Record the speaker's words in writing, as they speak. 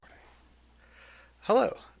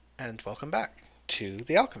Hello, and welcome back to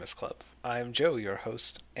the Alchemist Club. I'm Joe, your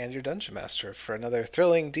host and your dungeon master for another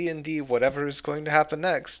thrilling D&D whatever is going to happen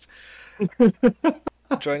next.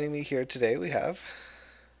 Joining me here today we have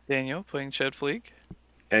Daniel playing Chad Fleek.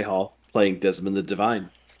 Hey Hall, playing Desmond the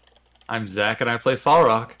Divine. I'm Zach and I play Fall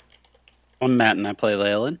Rock. I'm Matt and I play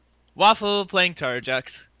Leyland. Waffle playing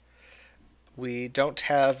Tarjax. We don't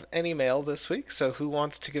have any mail this week, so who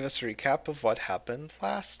wants to give us a recap of what happened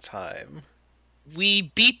last time?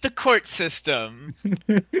 We beat the court system.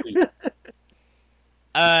 With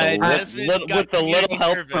a little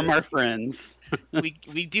help from our friends. we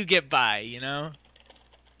do get by, you know.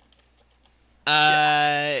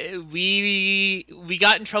 We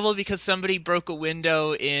got in trouble because somebody broke a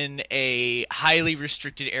window in a highly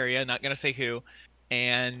restricted area. Not gonna say who,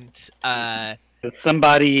 and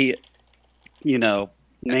somebody,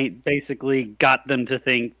 basically got them to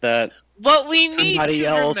think that what we need somebody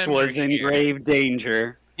else was here. in grave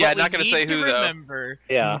danger. Yeah, not going to say who, though. Remember,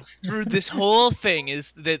 yeah, through this whole thing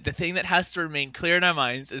is that the thing that has to remain clear in our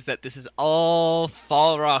minds is that this is all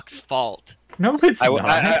Fall Rock's fault. No, it's not.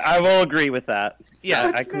 I will agree with that.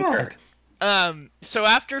 Yeah, I concur. So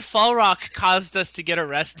after Fall Rock caused us to get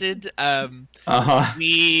arrested,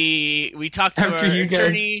 we talked to our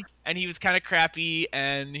attorney, and he was kind of crappy,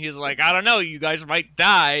 and he was like, I don't know, you guys might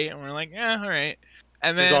die, and we're like, yeah, all right.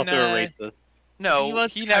 And then He's also a racist. No,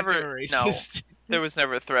 he never. Racist. No, there was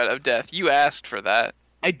never a threat of death. You asked for that.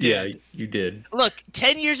 I did. Yeah, you did. Look,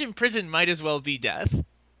 10 years in prison might as well be death.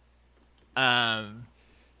 And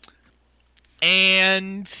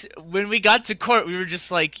when we got to court, we were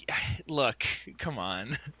just like, look, come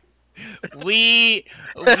on. We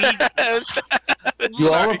You all that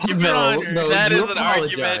you is an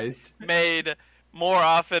argument made more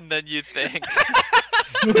often than you think.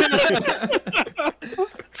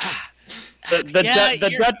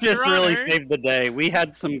 The Duchess really saved the day. We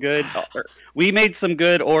had we made some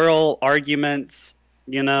good oral arguments,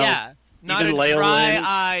 Yeah, not even a dry Leyland,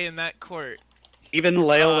 eye in that court. Even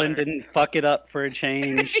Leyland didn't fuck it up for a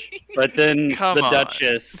change, but then the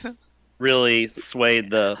Duchess really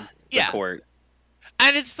swayed the court.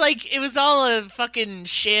 And it's like, it was all a fucking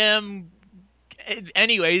sham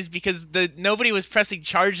anyways, because nobody was pressing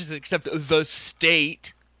charges except the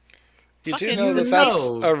state. You do know that that's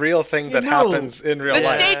a real thing that happens in real life.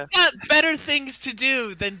 The state's got better things to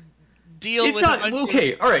do than deal with...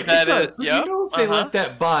 Okay, alright, it does. But you know if they let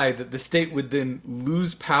that by, that the state would then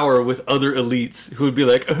lose power with other elites who would be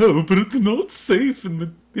like, oh, but it's not safe in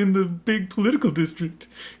the big political district.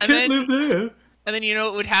 Can't live there. And then you know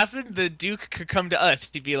what would happen? The Duke could come to us.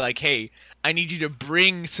 He'd be like, hey, I need you to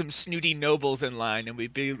bring some snooty nobles in line. And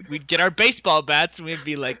we'd get our baseball bats and we'd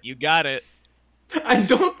be like, you got it. I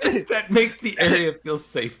don't think that makes the area feel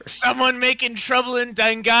safer. Someone making trouble in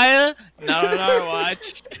Dangaya? Not on our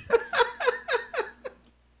watch.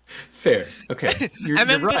 Fair. Okay. You're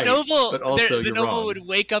right, but also the you're noble wrong. would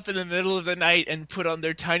wake up in the middle of the night and put on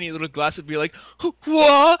their tiny little glass and be like,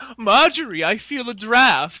 what? Marjorie, I feel a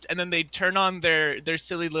draft. And then they'd turn on their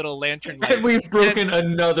silly little lantern light. And we've broken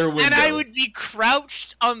another window. And I would be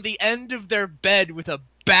crouched on the end of their bed with a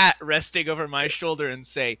bat resting over my shoulder and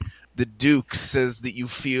say, the Duke says that you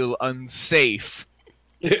feel unsafe.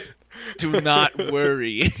 Do not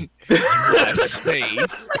worry. You are safe.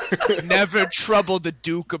 Never trouble the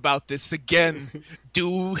Duke about this again.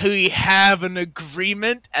 Do we have an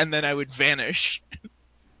agreement? And then I would vanish.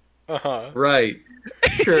 Right.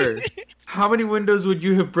 Sure. How many windows would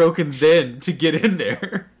you have broken then to get in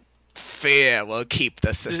there? Fear will keep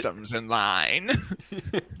the systems in line.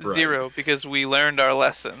 Right. 0, because we learned our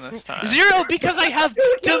lesson this time. 0, because I have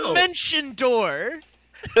Dimension Door.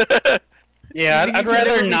 Yeah, I'd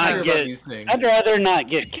rather not get. These things. I'd rather not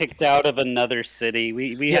get kicked out of another city.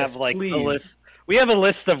 We have like please. a list. We have a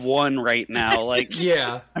list of 1 right now. Like,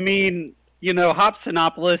 yeah. I mean,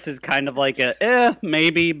 Hobsonopolis is kind of like a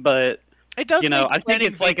maybe, but it does. I think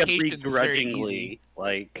it's like a vacations begrudgingly,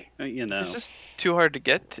 like It's just too hard to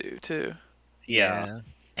get to, too. Yeah.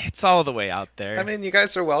 It's all the way out there. I mean, you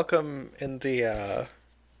guys are welcome in the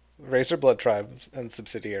Razorblood tribe and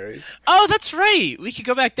subsidiaries. Oh, that's right. We could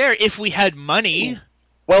go back there if we had money.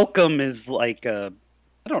 Welcome is like I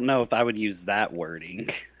don't know if I would use that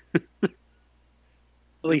wording. At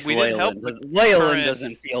least Leyland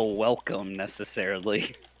doesn't feel welcome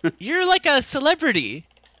necessarily. You're like a celebrity.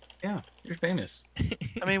 Yeah, you're famous.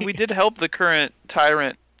 I mean, we did help the current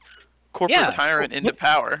corporate tyrant into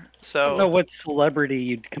power. So I don't know what celebrity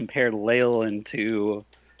you'd compare Leyland to,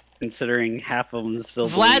 considering half of them still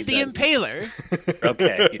Vlad believe the Impaler.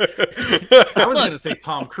 Okay. I was going to say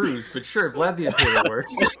Tom Cruise, but sure, Vlad the Impaler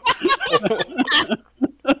works.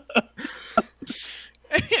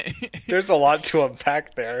 There's a lot to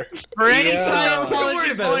unpack there. For any Don't worry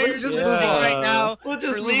Scientology about it. lawyers Let's just listening move on. right now, We'll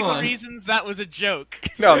just for move legal on. reasons, that was a joke.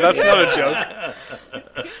 No, that's not a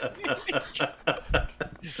joke.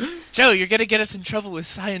 Joe, you're gonna get us in trouble with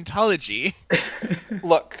Scientology.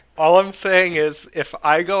 Look, all I'm saying is, if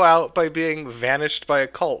I go out by being vanished by a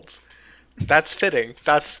cult, that's fitting.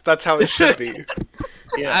 That's how it should be.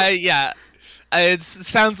 Yeah. It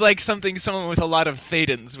sounds like something someone with a lot of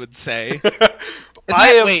Thetans would say.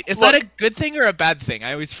 Is that a good thing or a bad thing?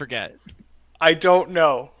 I always forget. I don't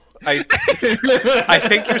know. I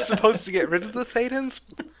think you're supposed to get rid of the Thetans,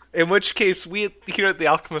 in which case we here at the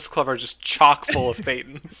Alchemist Club are just chock full of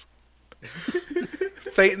Thetans.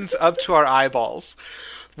 Thetans up to our eyeballs.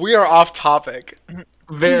 We are off topic.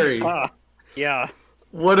 Very. Yeah.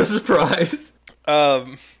 What a surprise.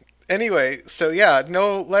 Anyway, so yeah,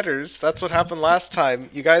 no letters. That's what happened last time.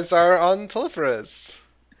 You guys are on Telephorus.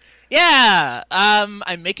 Yeah. I'm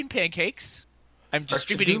making pancakes. I'm Our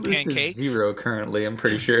distributing to-do list is pancakes. 0 currently, I'm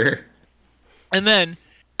pretty sure. And then,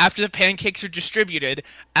 after the pancakes are distributed,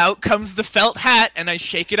 out comes the felt hat, and I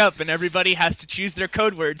shake it up, and everybody has to choose their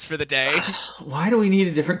code words for the day. Why do we need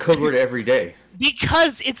a different code word every day?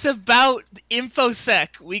 Because it's about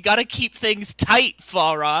InfoSec. We gotta keep things tight,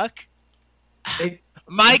 Fall Rock.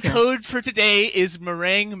 My code for today is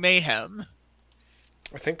Meringue Mayhem.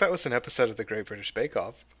 I think that was an episode of the Great British Bake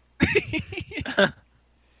Off.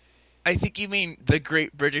 I think you mean the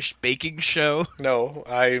Great British Baking Show. No,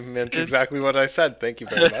 I meant exactly what I said. Thank you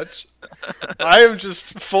very much. I am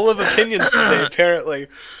just full of opinions today, apparently.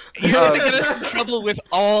 You're gonna get us in trouble with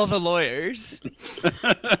all the lawyers.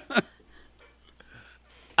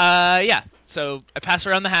 Yeah. So I pass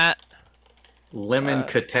around the hat. Lemon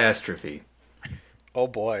catastrophe. Oh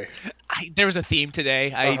boy. There was a theme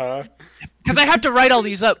today. Uh-huh. Because I have to write all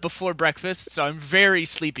these up before breakfast, so I'm very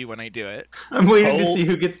sleepy when I do it. I'm waiting to see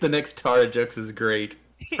who gets the next Tara Jux is great.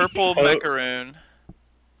 Purple macaroon.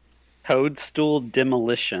 Toadstool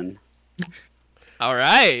demolition. All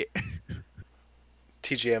right.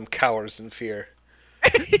 TGM cowers in fear. I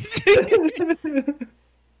didn't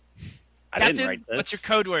Captain, write this. what's your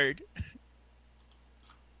code word?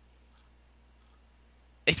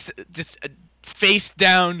 It's just a face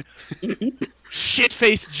down,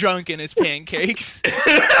 shit-faced drunk in his pancakes.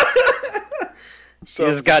 So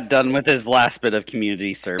He just got done with his last bit of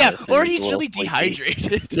community service. Yeah, and or a he's little really sleepy.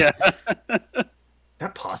 dehydrated. Yeah.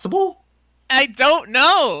 That possible? I don't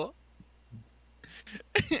know.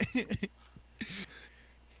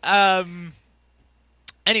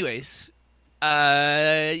 Anyways,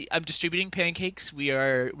 I'm distributing pancakes.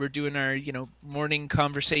 We're doing our morning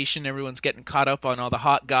conversation. Everyone's getting caught up on all the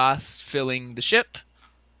hot goss filling the ship.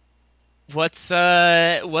 What's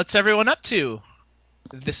everyone up to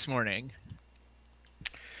this morning?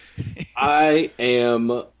 I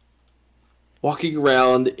am walking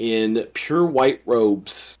around in pure white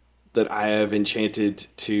robes that I have enchanted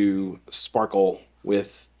to sparkle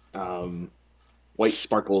with white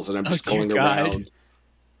sparkles, and I'm just going around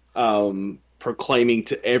proclaiming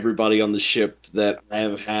to everybody on the ship that I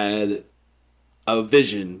have had a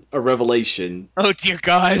vision, a revelation. Oh dear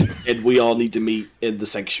God! And we all need to meet in the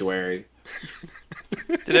sanctuary.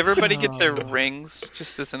 Did everybody get their rings,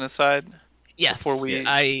 just as an aside? Yes. Before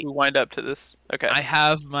we wind up to this. Okay. I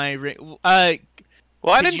have my ring. Well, I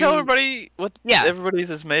didn't tell you- everybody what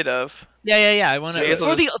everybody's is made of. Yeah. I want to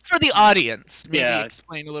So for the audience. Maybe Yeah.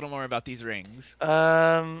 explain a little more about these rings.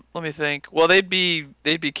 Let me think. Well, they'd be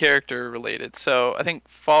character related. So I think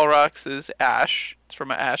Fall Rocks is ash. It's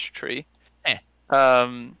from an ash tree. Makes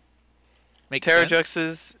sense.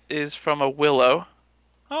 Terrajux's is from a willow.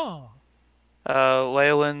 Oh.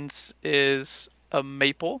 Leyland's is a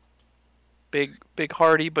maple. Big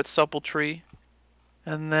hardy but supple tree.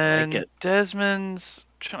 And then Like it. Desmond's,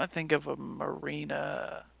 I'm trying to think of a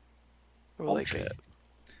marina. Or like a...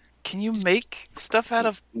 Can you make stuff out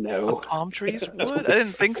of palm trees I don't wood? I didn't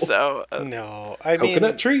think so. No, I mean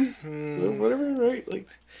Coconut tree? hmm, Whatever, right? Like,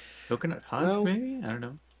 Coconut husk, No. maybe? I don't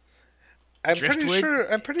know. I'm pretty Driftwood?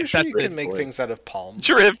 sure. I'm pretty If sure that's you can it make for it. things out of palm.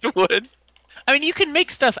 Driftwood. I mean, you can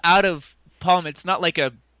make stuff out of palm. It's not like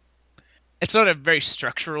a. It's not a very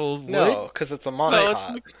structural wood. No, because it's a No, it's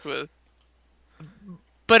monocot. mixed with.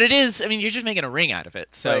 But it is. I mean, you're just making a ring out of it.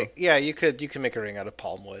 So Like, yeah, you could make a ring out of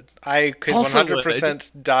palm wood. I could Also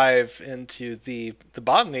 100% dive into the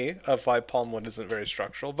botany of why palm wood isn't very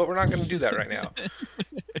structural, but we're not going to do that right now.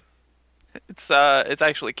 It's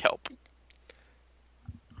actually kelp.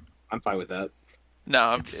 I'm fine with that.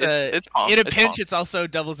 No, it's it's palm. in a It's pinch, palm. it also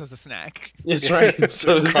doubles as a snack. It's right.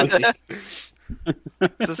 So it's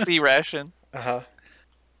It's a sea ration. Uh-huh.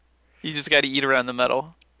 You just got to eat around the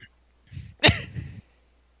metal.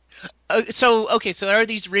 So are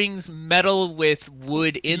these rings metal with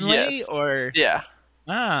wood inlay, Yes. or? Yeah.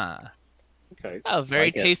 Ah. Okay. Oh,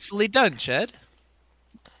 very tastefully done, Ched.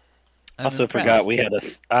 I also forgot we had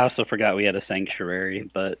a sanctuary,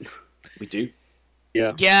 but We do.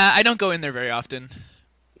 Yeah. Yeah, I don't go in there very often.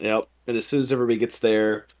 Yep. And as soon as everybody gets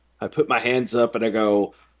there, I put my hands up and I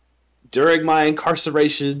go, during my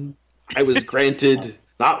incarceration, I was granted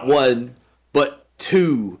not one, but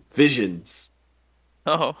 2 visions.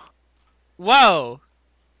 Oh. Whoa!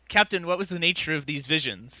 Captain, what was the nature of these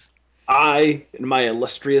visions? I, in my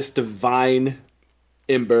illustrious divine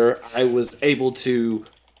ember, I was able to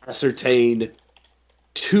ascertain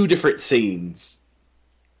 2 different scenes.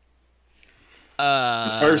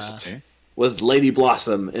 The first was Lady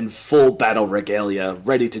Blossom in full battle regalia,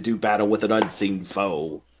 ready to do battle with an unseen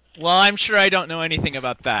foe. Well, I'm sure I don't know anything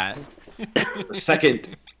about that. The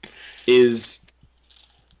second is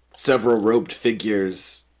several robed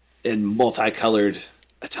figures in multicolored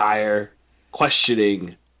attire,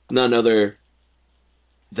 questioning none other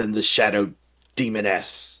than the Shadow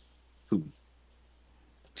Demoness, who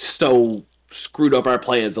so screwed up our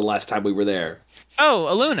plans the last time we were there. Oh,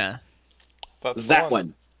 Aluna. That's That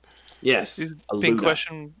one. Yes. He's being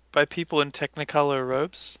questioned by people in Technicolor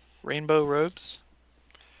robes? Rainbow robes?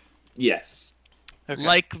 Yes. Okay.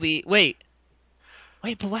 Likely. Wait,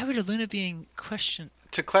 but why would Aluna be in question?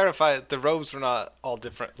 To clarify, the robes were not all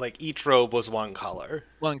different. Like, each robe was one color.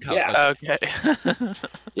 One color. Yeah. Okay.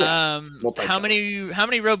 Yeah. How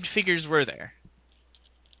many robed figures were there?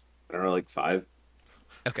 I don't know, like 5.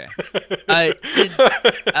 Okay.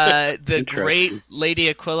 Did the great Lady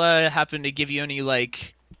Aquila happen to give you any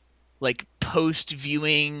like post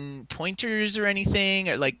viewing pointers or anything,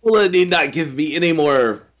 or like? Aquila need not give me any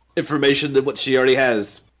more information than what she already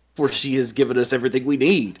has, for she has given us everything we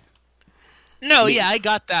need. No, yeah, I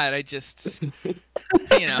got that. I just,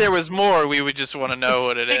 If there was more, we would just want to know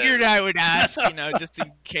what it is. figured I would ask, just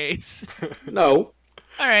in case. No.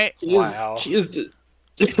 All right.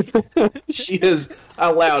 She has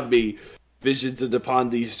allowed me visions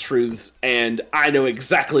upon these truths, and I know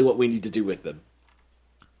exactly what we need to do with them.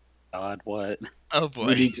 God, what? Oh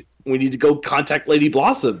boy. We need to go contact Lady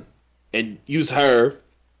Blossom and use her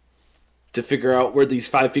to figure out where these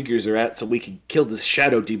 5 figures are at, so we can kill this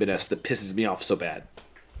Shadow Demoness that pisses me off so bad.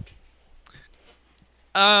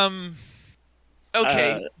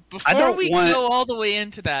 Okay. Before we go all the way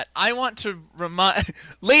into that, I want to remind,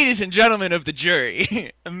 ladies and gentlemen of the jury,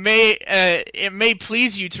 it may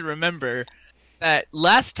please you to remember that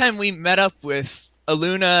last time we met up with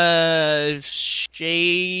Aluna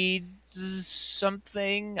Shades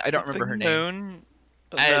something, I don't remember her name. Moon?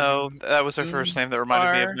 No, that was her first name that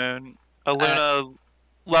reminded me of Moon. Aluna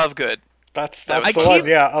Lovegood. That's the one,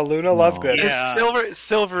 yeah. Aluna Lovegood. Yeah.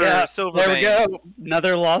 Silver. There we go.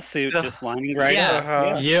 Another lawsuit just lining right up.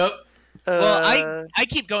 Uh-huh. Yep. Well, I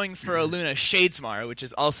keep going for Aluna Shadesmar, which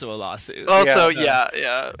is also a lawsuit. Also, Yeah.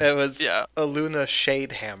 yeah. It was Aluna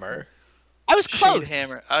Shadehammer. I was close.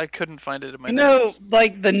 Shadehammer. I couldn't find it in my notes.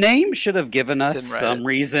 The name should have given us some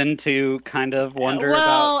reason to kind of wonder about.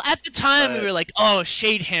 Well, at the time we were like, oh,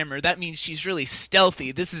 Shadehammer, that means she's really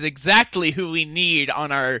stealthy. This is exactly who we need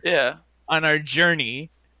on our journey.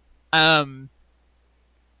 Okay,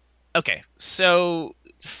 so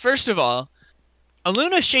first of all,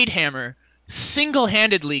 Aluna Shadehammer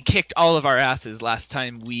single-handedly kicked all of our asses last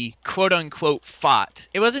time we quote-unquote fought.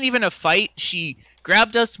 It wasn't even a fight. She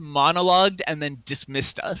grabbed us, monologued, and then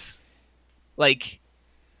dismissed us. Like,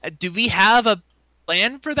 do we have a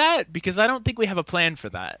plan for that? Because I don't think we have a plan for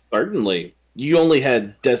that. Certainly. You only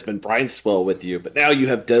had Desmond Brineswell with you, but now you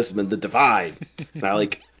have Desmond the Divine. And I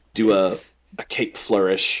do a cape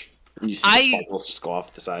flourish. And you see the sparkles just go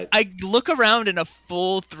off the side. I look around in a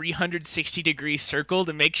full 360-degree circle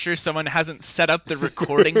to make sure someone hasn't set up the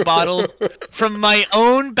recording bottle from my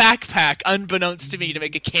own backpack, unbeknownst to me, to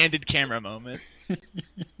make a candid camera moment.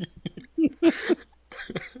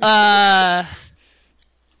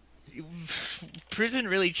 Prison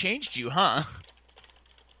really changed you, huh?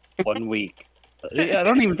 1 week. I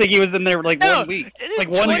don't even think he was in there 1 week. Like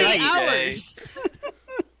 1 night. hours.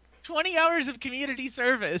 20 hours of community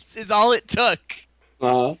service is all it took.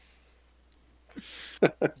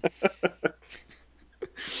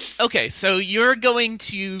 Okay, so you're going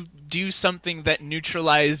to do something that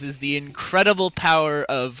neutralizes the incredible power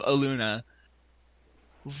of Aluna.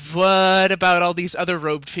 What about all these other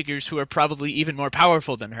robed figures who are probably even more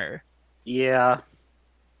powerful than her? Yeah.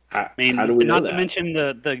 How do we know not that? to mention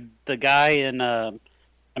the guy in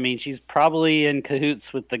she's probably in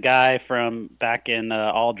cahoots with the guy from back in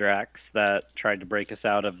Aldrax that tried to break us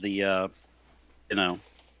out of the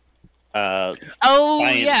science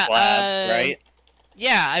yeah, lab, right?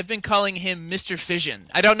 Yeah, I've been calling him Mr. Fission.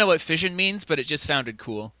 I don't know what fission means, but it just sounded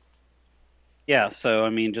cool. Yeah, so I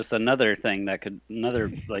mean, just another thing that could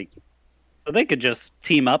so they could just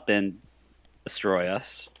team up and destroy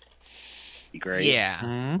us. Be great.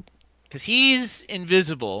 Yeah, because he's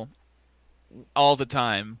invisible all the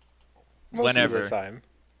time. Most of the time.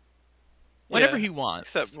 Whenever he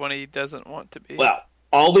wants. Except when he doesn't want to be. Well,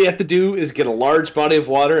 all we have to do is get a large body of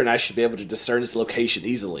water, and I should be able to discern its location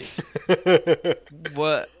easily.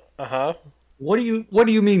 What? What do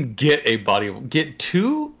you mean get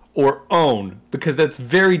to or own? Because that's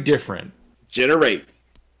very different. Generate.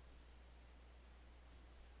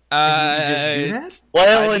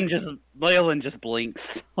 Leyland just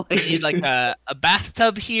blinks. You need like a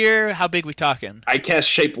bathtub here. How big we talking? I cast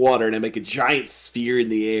shape water and I make a giant sphere in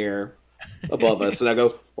the air above us, and I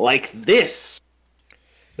go like this.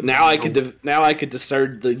 Now I could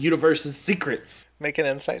discern the universe's secrets. Make an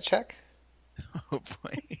insight check. Oh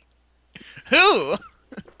boy. Who?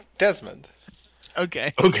 Desmond.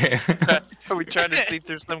 Okay. Are we trying to see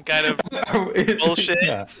through some kind of bullshit?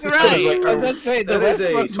 Yeah. Right. I was about to say, the That rest is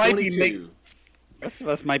of a us might be 22. rest of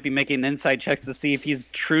us might be making inside checks to see if he's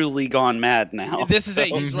truly gone mad now. This is it.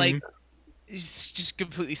 He's like, he's just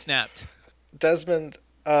completely snapped. Desmond,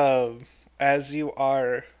 as you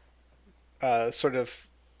are sort of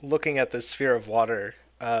looking at this sphere of water,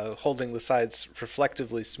 holding the sides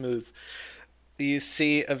reflectively smooth, you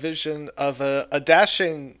see a vision of a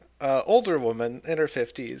dashing older woman in her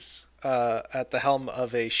 50s at the helm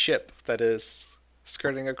of a ship that is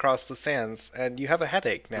skirting across the sands, and you have a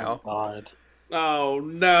headache now. Oh God. Oh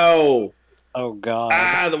no! Oh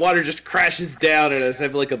God. The water just crashes down, and I just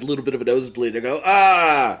have like a little bit of a nosebleed. I go,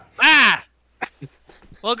 ah!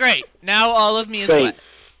 Well, great. Now all of me is Wait. wet.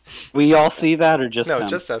 We all see that, or just No, him?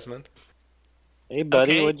 just Desmond. Hey,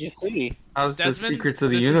 buddy, Okay. what'd you see? How's the Desmond, secrets of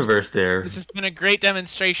the this is- universe there? This has been a great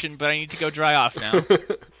demonstration, but I need to go dry off now.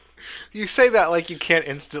 You say that like you can't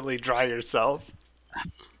instantly dry yourself.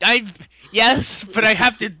 Yes, but I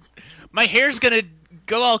have to. My hair's gonna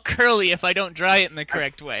go all curly if I don't dry it in the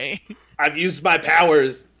correct way. I've used my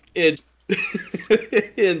powers in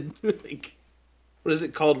in like, what is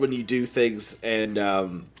it called when you do things and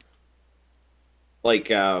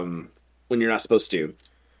when you're not supposed to, like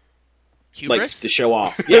Hubris? to show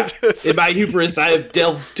off. Yeah, in my hubris, I have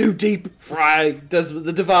delved too deep. For I, Desmond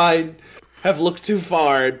the Divine, have looked too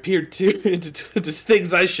far and peered into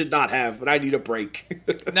things I should not have. But I need a break.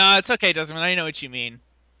 No, it's okay, Desmond. I know what you mean.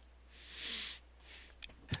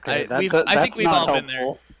 Okay, I think we've all been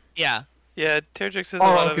there. Yeah. Yeah, Terrajux has a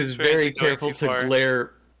lot Arok of is experience very in going careful too to far.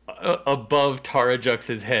 glare above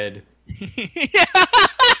Tarajux's head.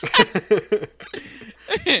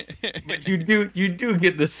 But you do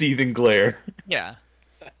get the seething glare. Yeah.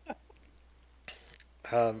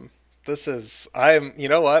 You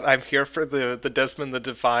know what? I'm here for the Desmond the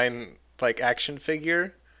Divine like action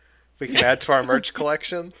figure. We can add to our merch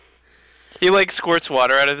collection. He like squirts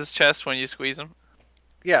water out of his chest when you squeeze him.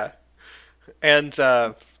 Yeah, and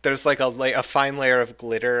there's like a fine layer of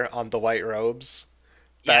glitter on the white robes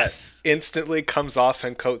that Yes. instantly comes off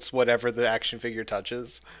and coats whatever the action figure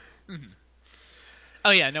touches.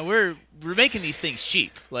 Oh yeah. No, we're making these things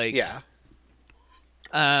cheap. Like. Yeah.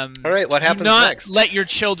 All right, what happens do not next? let your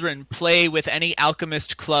children play with any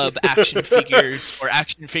Alchemist Club action figures or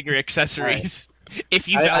action figure accessories if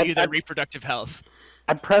you value their reproductive health.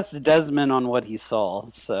 I pressed Desmond on what he saw,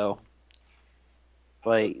 so.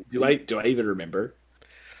 Like, do I even remember?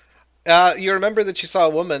 You remember that you saw a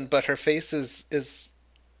woman, but her face is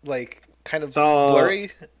like kind of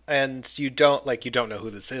blurry, and you don't know who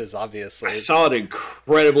this is. Obviously, I saw an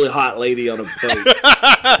incredibly hot lady on a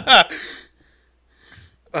boat.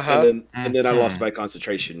 And then I lost my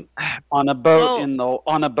concentration. on a boat in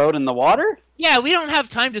the water? Yeah, we don't have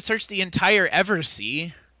time to search the entire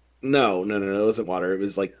Eversea. No, it wasn't water. It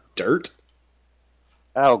was like dirt.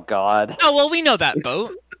 Oh God. Oh well, we know that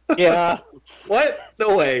boat. Yeah. What?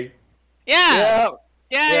 No way. Yeah.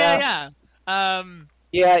 Yeah. Yeah.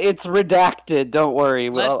 Yeah, it's redacted. Don't worry.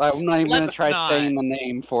 Well, I'm not even gonna let's try not. saying the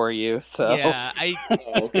name for you. So. Yeah.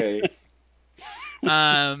 Oh, okay.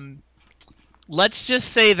 Let's just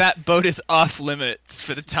say that boat is off limits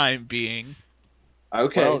for the time being.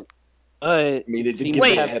 Okay. Well, I mean, it did seems give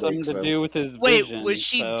me to a have something headache, to do with his Wait, vision. was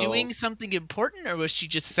she so- doing something important or was she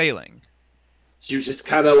just sailing? She was just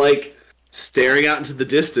kind of like staring out into the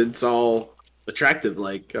distance, all attractive.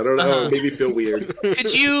 Like, I don't know, it made me feel weird.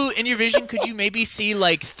 Could you, in your vision, maybe see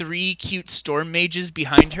like 3 cute storm mages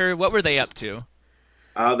behind her? What were they up to?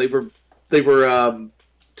 They were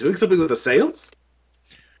doing something with the sails.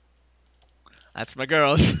 That's my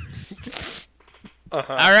girls.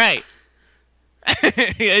 Uh-huh. All right.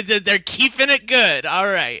 They're keeping it good. All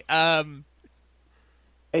right.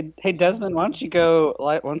 Hey, Desmond, why don't you go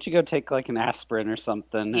take like an aspirin or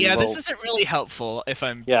something? Yeah, this isn't really helpful. If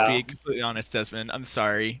I'm being completely honest, Desmond, I'm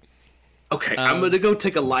sorry. Okay, I'm gonna go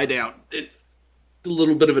take a lie down. A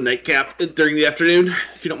little bit of a nightcap during the afternoon,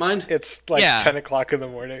 if you don't mind. It's like 10 o'clock in the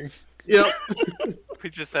morning. Yep. We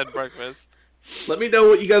just had breakfast. Let me know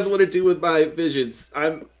what you guys want to do with my visions.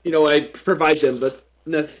 I provide them, but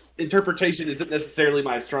interpretation isn't necessarily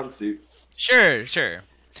my strong suit. Sure.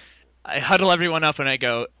 I huddle everyone up and I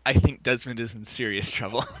go, I think Desmond is in serious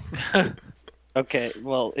trouble. Okay,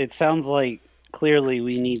 well, it sounds like clearly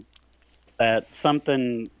we need that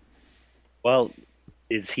something. Well,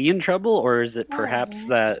 is he in trouble, or is it perhaps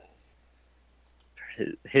that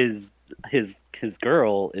his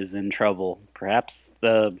girl is in trouble? Perhaps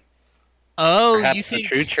you think the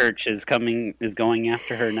true church is going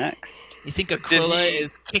after her next? You think Aquila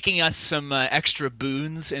is kicking us some extra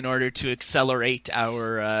boons in order to accelerate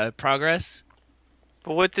our progress?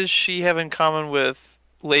 But what does she have in common with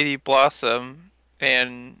Lady Blossom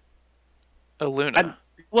and Aluna?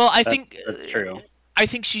 I think that's true. I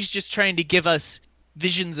think she's just trying to give us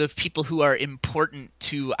visions of people who are important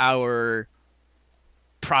to our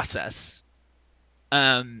process.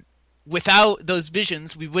 Without those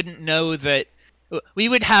visions, we wouldn't know that. We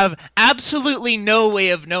would have absolutely no way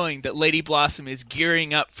of knowing that Lady Blossom is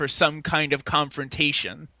gearing up for some kind of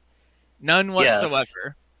confrontation. None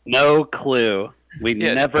whatsoever. Yes. No clue. We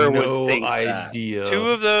never would think idea. Two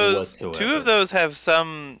of those have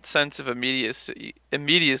some sense of immediacy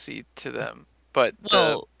to them. But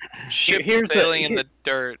the ship sailing in the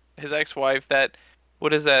dirt, his ex-wife,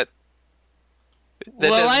 what is that?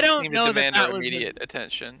 I don't know that that was immediate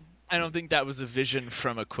attention. I don't think that was a vision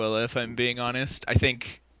from Aquila, if I'm being honest. I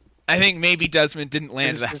think maybe Desmond didn't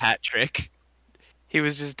land a hat trick. He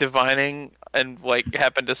was just divining and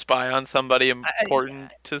happened to spy on somebody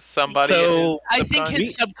important to somebody. So I think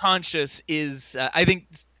his subconscious is. I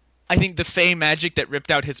think the Fey magic that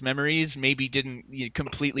ripped out his memories maybe didn't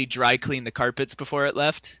completely dry clean the carpets before it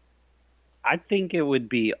left. I think it would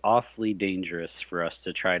be awfully dangerous for us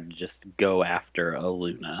to try to just go after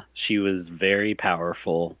Aluna. She was very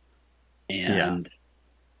powerful. And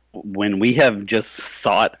when we have just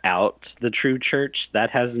sought out the true church, that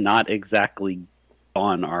has not exactly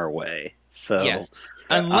gone our way. So yes,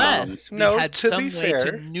 unless we had some way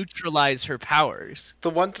to neutralize her powers.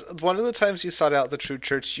 One of the times you sought out the true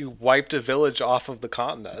church, you wiped a village off of the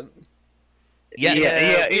continent. And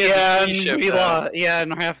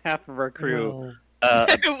half of our crew.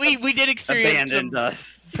 We did experience abandoned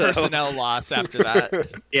us. Personnel loss after that.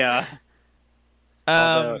 Yeah.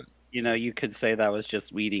 Although, you could say that was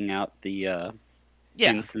just weeding out the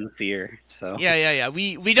insincere. So yeah.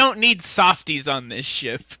 We don't need softies on this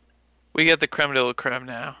ship. We get the creme de la creme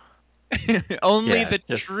now. Only the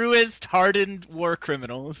truest hardened war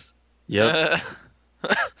criminals. Yep.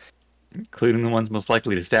 Including the ones most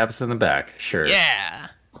likely to stab us in the back. Sure. Yeah.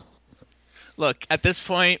 Look, at this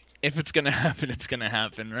point, if it's gonna happen, it's gonna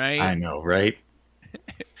happen, right? I know, right?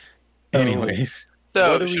 Anyways.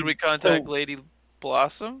 So, should we contact Lady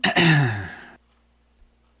Blossom?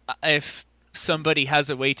 If somebody has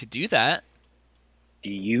a way to do that. Do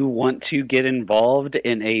you want to get involved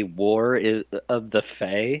in a war of the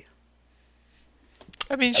Fae?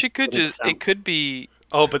 I mean, she could it could be...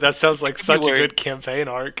 Oh, but that sounds like such a good campaign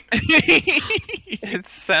arc. It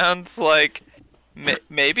sounds like...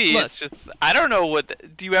 Maybe it's just... I don't know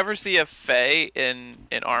what... Do you ever see a Fae in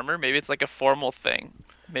armor? Maybe it's like a formal thing.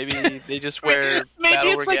 Maybe they just wear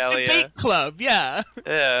battle it's regalia. Like debate club, yeah.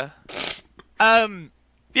 Yeah. Have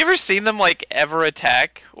you ever seen them ever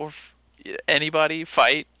attack or anybody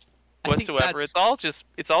fight whatsoever? It's all just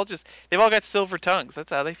they've all got silver tongues.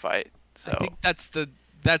 That's how they fight. So I think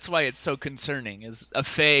that's why it's so concerning. Is a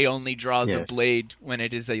Fae only draws a blade when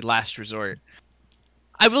it is a last resort.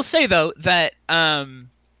 I will say though that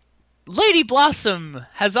Lady Blossom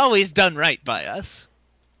has always done right by us.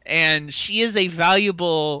 And she is a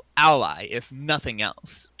valuable ally, if nothing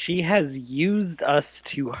else. She has used us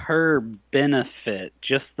to her benefit.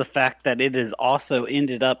 Just the fact that it has also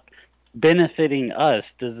ended up benefiting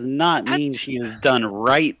us does not mean she has done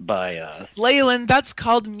right by us. Leyland, that's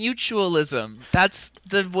called mutualism. That's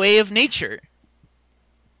the way of nature.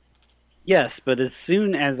 Yes, but as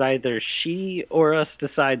soon as either she or us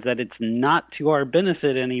decides that it's not to our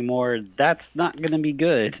benefit anymore, that's not going to be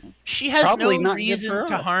good. She has probably no reason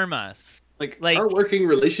to harm us. Like our working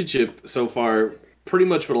relationship so far pretty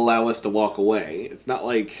much would allow us to walk away. It's not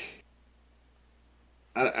like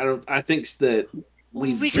I think that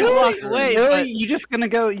We can walk away. Really? But... You just gonna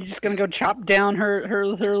go chop down her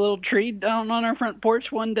little tree down on our front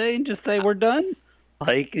porch one day and just say we're done?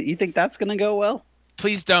 Like, you think that's gonna go well?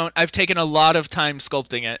 Please don't. I've taken a lot of time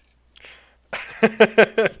sculpting it.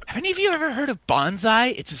 Have any of you ever heard of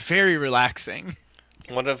bonsai? It's very relaxing.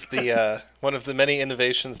 One of the many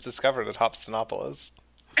innovations discovered at Hobstonopolis.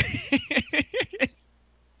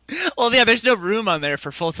 Well, yeah, there's no room on there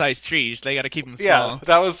for full-size trees. They got to keep them small. Yeah,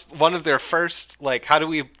 that was one of their first, like, how do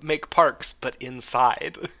we make parks, but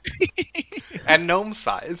inside? And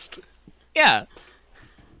gnome-sized. Yeah.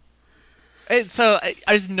 And so,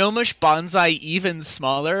 is Gnomish bonsai even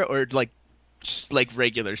smaller, or, like, just, like,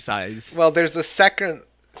 regular size? Well, there's a second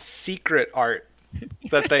secret art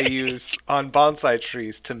that they use on bonsai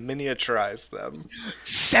trees to miniaturize them.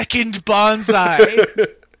 Second bonsai!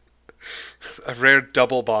 A rare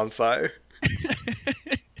double bonsai.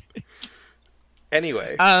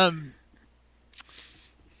 Anyway. I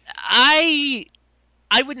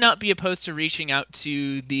would not be opposed to reaching out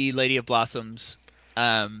to the Lady of Blossoms.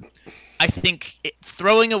 I think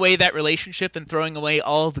throwing away that relationship and throwing away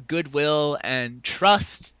all the goodwill and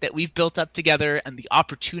trust that we've built up together and the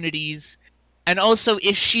opportunities, and also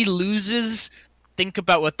if she loses, think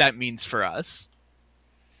about what that means for us.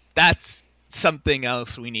 That's something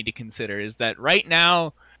else we need to consider, is that right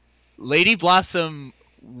now, Lady Blossom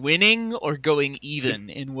winning or going even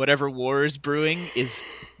in whatever war is brewing is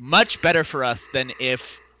much better for us than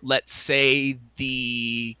if, let's say,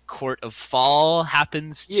 the Court of Fall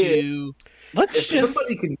happens to... If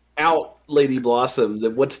somebody can out Lady Blossom,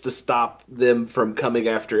 then what's to stop them from coming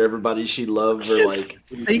after everybody she loves? Or like,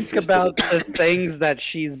 think about the things that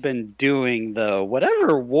she's been doing, though.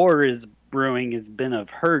 Whatever war is brewing has been of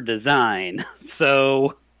her design,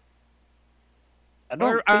 so...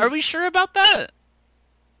 Are we sure about that?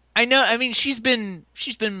 I know. I mean, she's been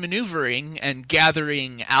maneuvering and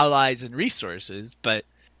gathering allies and resources, but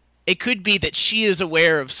it could be that she is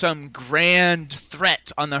aware of some grand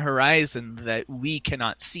threat on the horizon that we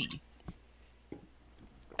cannot see.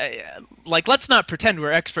 Like, let's not pretend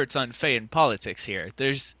we're experts on Fae and politics here.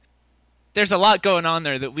 There's a lot going on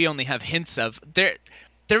there that we only have hints of.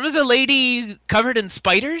 There was a lady covered in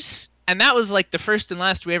spiders, and that was like the first and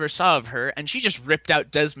last we ever saw of her, and she just ripped out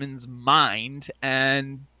Desmond's mind,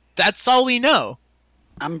 and that's all we know.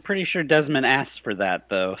 I'm pretty sure Desmond asked for that,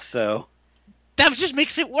 though, so... That just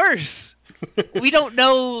makes it worse. We don't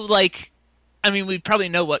know, like... I mean, we probably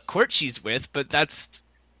know what court she's with, but that's...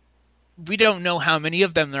 We don't know how many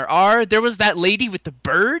of them there are. There was that lady with the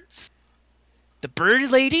birds. The bird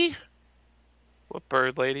lady? What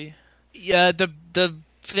bird lady? Yeah, the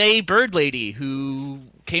Fae bird lady who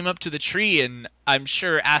came up to the tree and I'm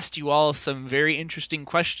sure asked you all some very interesting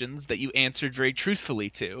questions that you answered very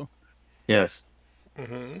truthfully to. Yes.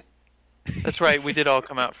 Mm-hmm. That's right, we did all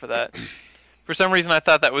come out for that. For some reason I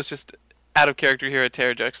thought that was just out of character here at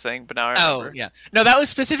Terrajux thing, but now I remember. Oh, yeah. No, that was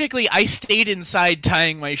specifically I stayed inside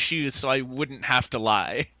tying my shoes so I wouldn't have to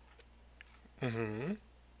lie. Mm-hmm.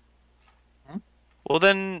 Well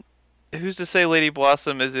then, who's to say Lady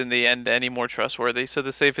Blossom is in the end any more trustworthy? So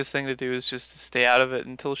the safest thing to do is just to stay out of it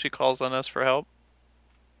until she calls on us for help?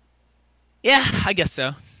 Yeah, I guess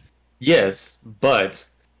so. Yes, but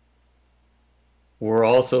we're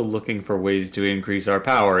also looking for ways to increase our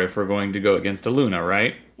power if we're going to go against Aluna,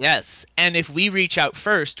 right? Yes, and if we reach out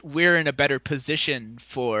first, we're in a better position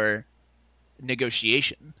for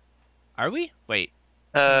negotiation. Are we? Wait.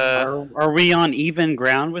 Are we on even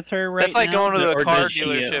ground with her right now? That's like going to a car does she,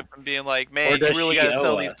 dealership and being like, man, you does really she gotta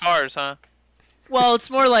sell owe these us? cars, huh? Well, it's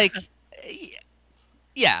more like...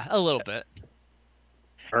 Yeah, a little bit.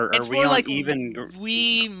 Are It's we more on like even...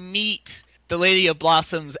 we meet the Lady of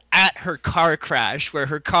Blossoms at her car crash where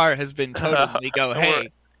her car has been totaled and we go, hey...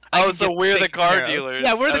 I Oh, can so get we're the taken car care of. dealers.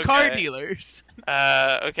 Yeah, we're the car Okay. dealers.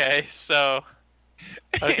 Okay, so...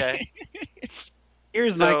 Okay.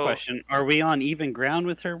 Here's my So- question. Are we on even ground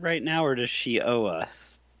with her right now, or does she owe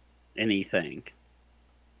us anything?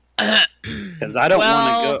 Because I don't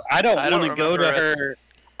want to go. I don't want to go to remember her.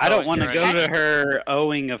 I don't Oh, want to sorry. go to her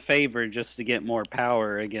owing a favor just to get more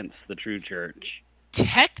power against the true church.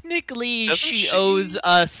 Technically, Doesn't she she- owes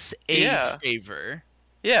us a Yeah. favor.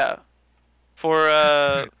 Yeah.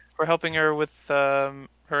 For helping her with her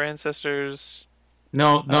ancestors.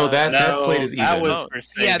 No, that slate is even. That was Oh. for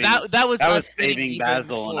saving, Yeah, that was that us was getting saving even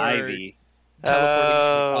Basil and for Ivy. teleporting to the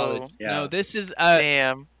Oh. college. Yeah. No, this is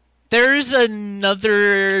Damn. there's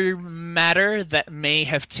another matter that may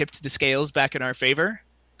have tipped the scales back in our favor.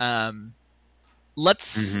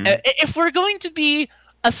 Let's if we're going to be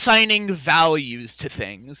assigning values to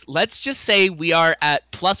things, let's just say we are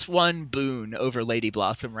at +1 boon over Lady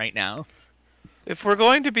Blossom right now. If we're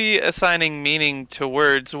going to be assigning meaning to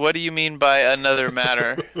words, what do you mean by another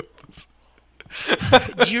matter?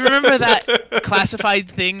 Do you remember that classified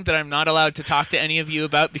thing that I'm not allowed to talk to any of you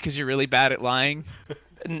about because you're really bad at lying?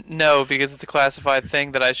 No, because it's a classified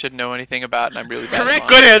thing that I should know anything about, and I'm really bad Correct. at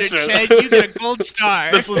Good lying. answer. Chad, you get a gold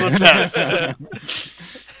star. This was a test.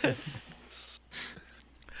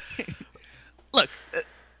 Look,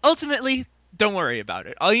 ultimately, don't worry about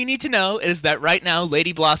it. All you need to know is that right now,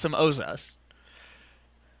 Lady Blossom owes us.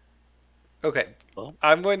 Okay, Well,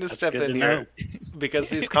 I'm going to step good in to here know. because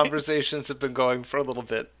these conversations have been going for a little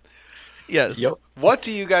bit. Yes. Yep. What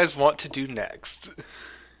do you guys want to do next?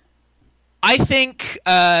 I think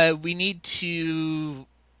we need to,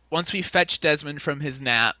 once we fetch Desmond from his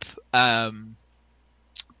nap, we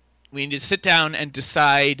need to sit down and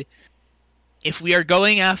decide if we are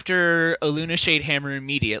going after Aluna Shadehammer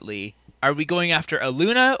immediately. Are we going after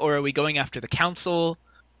Aluna or are we going after the council?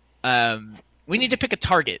 We need to pick a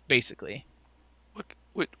target, basically.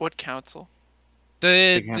 What council?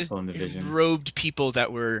 The council in the vision. robed people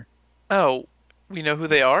that were... Oh, we know who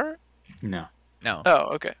they are? No. No. Oh,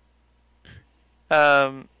 okay.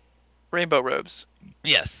 Rainbow robes.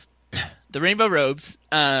 Yes. The rainbow robes.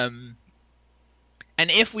 And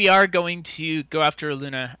if we are going to go after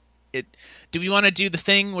Aluna, do we want to do the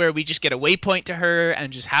thing where we just get a waypoint to her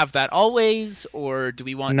and just have that always, or do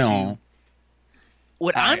we want to...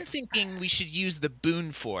 What I'm thinking we should use the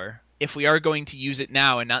boon for, if we are going to use it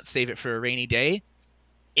now and not save it for a rainy day,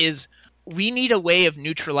 is we need a way of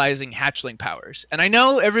neutralizing hatchling powers. And I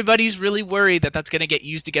know everybody's really worried that that's going to get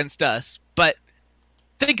used against us, but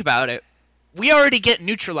think about it. We already get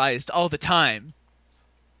neutralized all the time.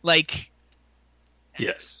 Like,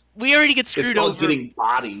 Yes. we already get screwed It's called over. getting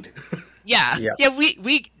bodied. Yeah. Yeah. Yeah, we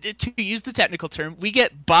to use the technical term, we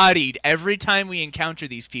get bodied every time we encounter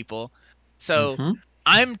these people. So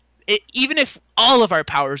even if all of our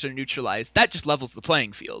powers are neutralized, that just levels the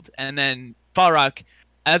playing field. And then Falrock,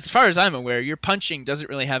 as far as I'm aware, your punching doesn't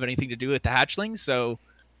really have anything to do with the hatchling, so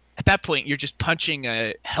at that point you're just punching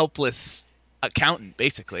a helpless accountant,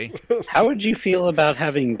 basically. How would you feel about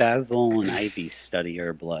having Basil and Ivy study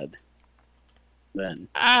your blood? Then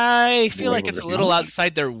I feel like Able it's to a little count?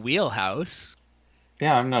 outside their wheelhouse.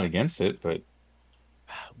 Yeah, I'm not against it, but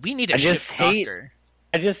We need a I just shift hate- doctor.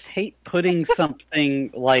 I just hate putting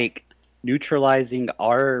something like neutralizing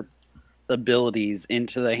our abilities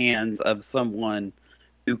into the hands of someone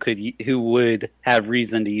who would have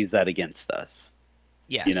reason to use that against us.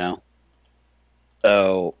 Yes. You know.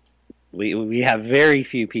 So we have very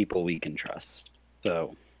few people we can trust.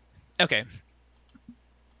 So Okay.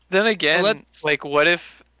 Then again, let's- like, what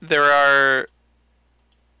if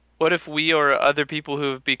we or other people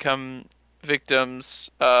who have become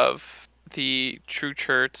victims of the true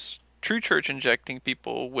church injecting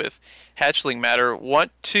people with hatchling matter want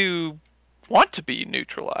to be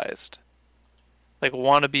neutralized, like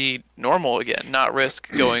want to be normal again, not risk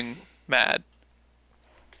going mad?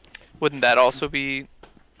 Wouldn't that also be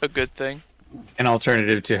a good thing? an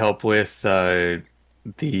alternative to help with the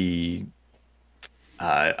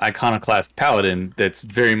iconoclast paladin that's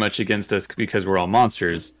very much against us because we're all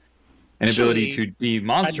monsters. An ability to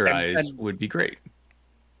demonsterize would be great.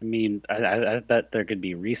 I mean, I bet there could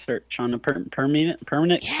be research on a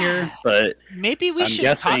permanent cure, but Maybe we I'm should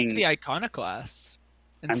talk to guessing- the iconoclasts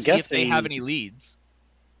and I'm see if they have guessing- any leads.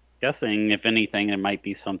 guessing if anything, it might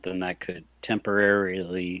be something that could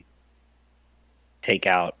temporarily take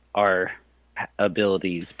out our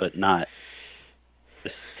abilities, but not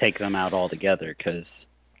just take them out altogether because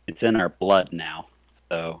it's in our blood now.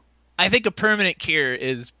 So I think a permanent cure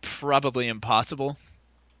is probably impossible.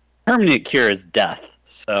 permanent cure is death.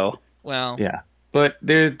 So Well, Yeah, but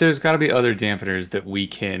there's got to be other dampeners that we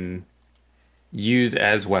can use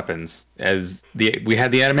as weapons. We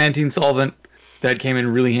had the adamantine solvent that came in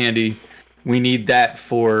really handy. We need that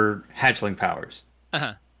for hatchling powers.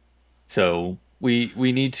 uh-huh. So we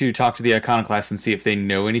need to talk to the iconoclasts and see if they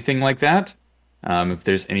know anything like that. If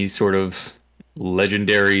there's any sort of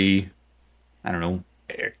legendary, I don't know,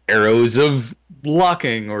 arrows of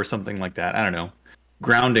blocking or something like that. I don't know,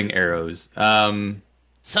 grounding arrows.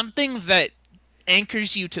 Something that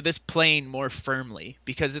anchors you to this plane more firmly,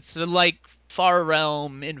 because it's like far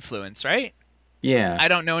realm influence, right? Yeah. I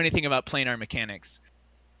don't know anything about planar mechanics.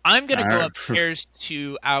 I'm gonna go upstairs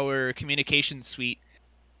to our communication suite,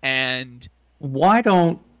 and Why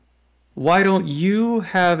don't you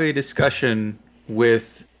have a discussion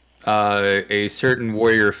with a certain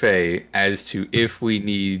warrior fae as to if we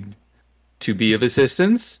need to be of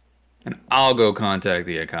assistance, and I'll go contact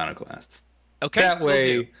the iconoclasts. okay, That will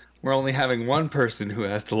way, do. we're only having one person who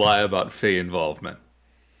has to lie about fae involvement.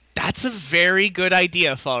 That's a very good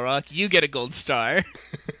idea, Falrock. You get a gold star.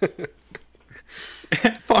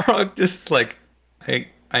 Farog just like, I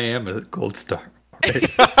am a gold star.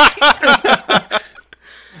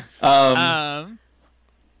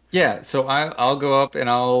 Yeah, so I'll go up and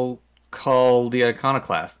I'll call the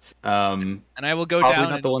iconoclasts. And I will go probably down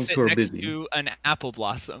not and the ones sit who are next busy. to an apple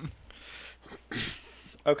blossom.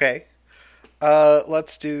 Okay.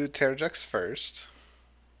 Let's do Terrajux first.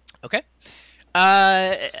 Okay.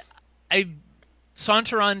 I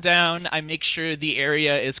saunter on down. I make sure the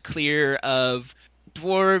area is clear of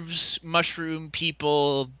dwarves, mushroom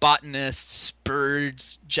people, botanists,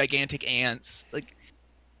 birds, gigantic ants. Like,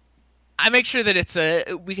 I make sure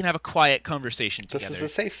that we can have a quiet conversation together. This is a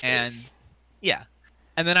safe space. And yeah.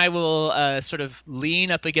 And then I will sort of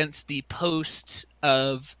lean up against the post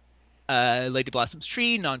of Lady Blossom's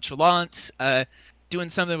tree, nonchalant, doing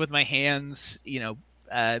something with my hands,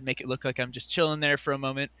 make it look like I'm just chilling there for a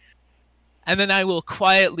moment. And then I will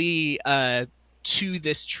quietly, to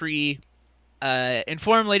this tree,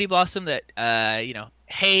 inform Lady Blossom that,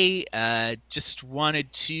 hey, just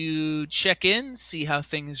wanted to check in, see how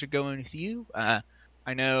things are going with you.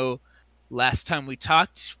 I know last time we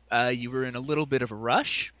talked, you were in a little bit of a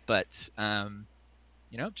rush, but,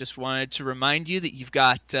 just wanted to remind you that you've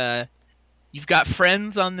got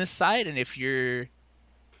friends on this side, and if you're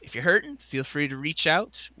hurting, feel free to reach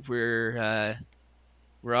out. We're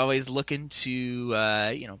always looking to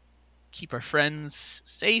keep our friends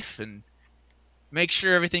safe and make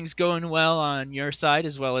sure everything's going well on your side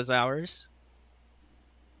as well as ours.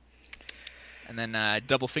 And then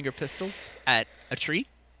double finger pistols at a tree.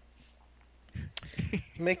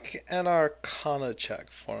 Make an Arcana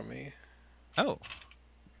check for me. Oh,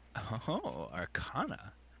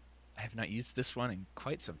 Arcana. I have not used this one in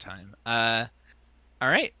quite some time. All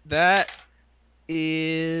right, that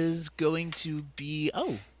is going to be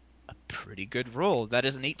a pretty good roll. That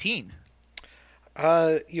is an 18.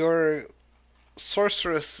 Your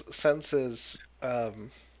sorceress senses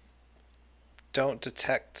don't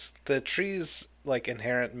detect the tree's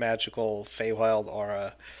inherent magical Feywild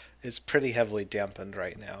aura is pretty heavily dampened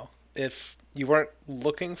right now. If you weren't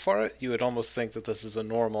looking for it, you would almost think that this is a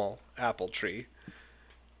normal apple tree.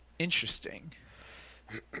 Interesting.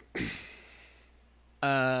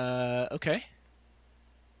 Okay.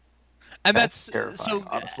 And that's terrifying, so.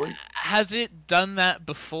 honestly. Has it done that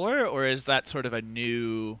before, or is that sort of a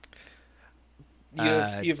new?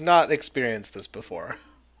 You've not experienced this before.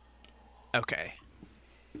 Okay.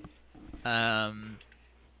 I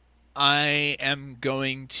am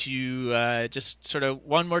going to just sort of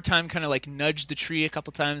one more time, kind of nudge the tree a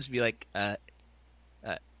couple times, be like,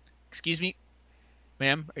 "Excuse me,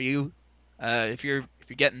 ma'am, are you? If you're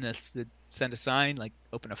getting this, send a sign,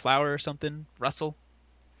 open a flower or something, rustle."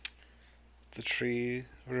 The tree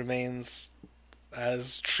remains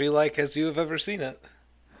as tree-like as you have ever seen it.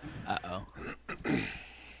 Uh-oh.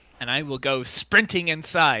 And I will go sprinting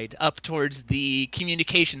inside, up towards the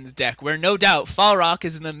communications deck, where no doubt Falrock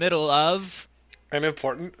is in the middle of an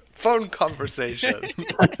important phone conversation.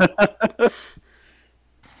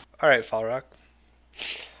 All right, Falrock.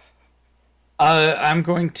 I'm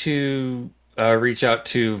going to reach out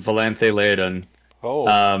to Valanthe Leodon.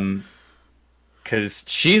 Oh. Because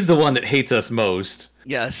she's the one that hates us most.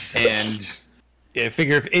 Yes. And I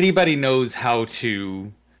figure if anybody knows how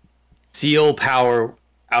to seal power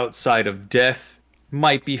outside of death,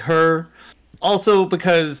 might be her. Also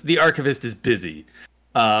because the Archivist is busy.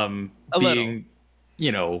 Being,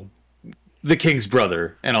 the king's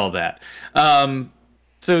brother and all that.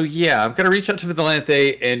 So yeah, I'm going to reach out to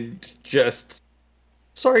Valanthe and just,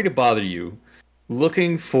 sorry to bother you,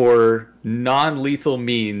 looking for non-lethal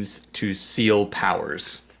means to seal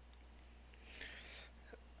powers.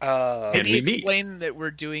 Maybe explain that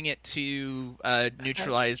we're doing it to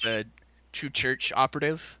neutralize a true church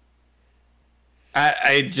operative.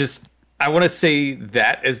 I want to say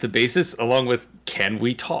that as the basis, along with can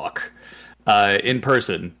we talk in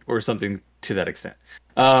person or something to that extent.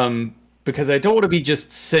 Because I don't want to be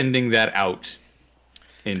just sending that out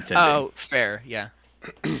in sending. Oh, fair, yeah.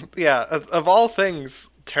 Yeah, of all things,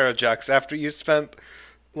 Terrajux, after you spent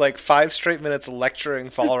 5 straight minutes lecturing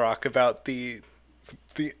Falrock about the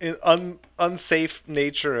unsafe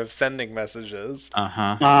nature of sending messages.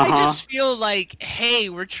 I just feel like, hey,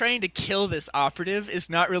 we're trying to kill this operative is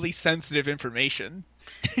not really sensitive information.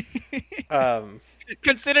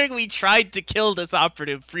 Considering we tried to kill this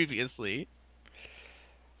operative previously.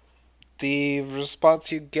 The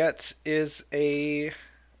response you get is a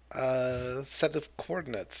set of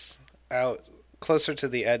coordinates out closer to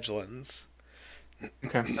the edgelands.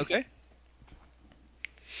 Okay.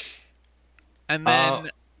 And then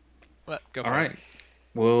What? Go All for right. it.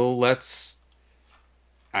 Well,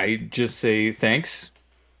 I just say thanks,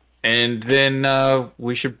 and then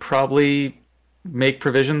we should probably make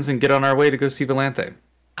provisions and get on our way to go see Valanthe.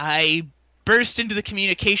 I burst into the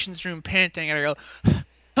communications room panting, and I go,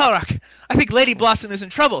 Balrock, I think Lady Blossom is in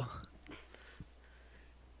trouble.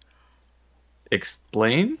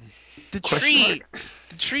 Explain? The Question tree, mark?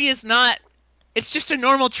 the tree is not. It's just a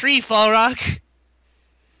normal tree, Falrock.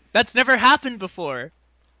 That's never happened before.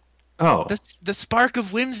 Oh, The spark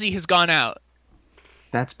of whimsy has gone out.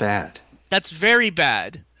 that's bad. That's very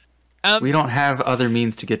bad. We don't have other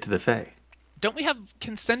means to get to the Fae. Don't we have?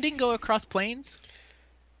 Can sending go across planes?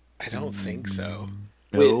 I don't think so.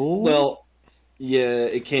 Wait, well, yeah,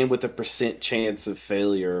 it came with a % chance of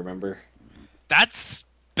failure, remember? That's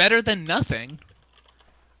better than nothing.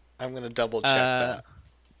 I'm gonna double check that.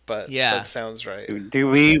 But yeah. that sounds right. Do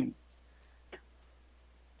we...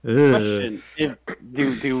 Question,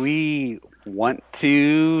 do we want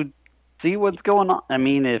to see what's going on? I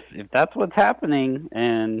mean, if that's what's happening,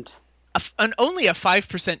 and... Only a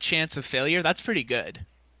 5% chance of failure, that's pretty good.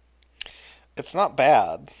 It's not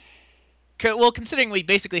bad. Well, considering we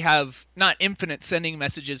basically have not infinite sending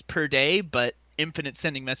messages per day, but infinite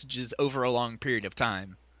sending messages over a long period of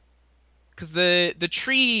time. Because the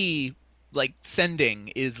tree, like, sending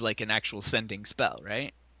is like an actual sending spell,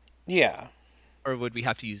 right? Yeah. Or would we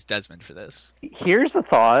have to use Desmond for this? Here's a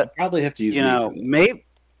thought. Probably have to use You me know, for that.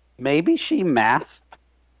 maybe she masked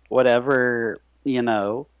whatever,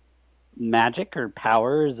 magic or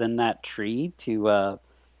powers in that tree to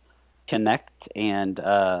connect and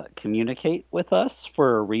communicate with us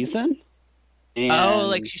for a reason. And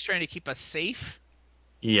like she's trying to keep us safe?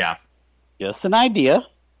 Yeah. just an idea.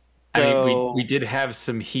 I mean, So- we did have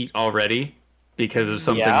some heat already because of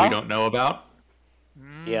something Yeah. we don't know about.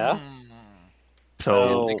 Yeah. I So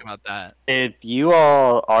didn't think about that. If you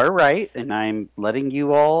all are right, and I'm letting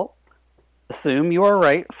you all assume you are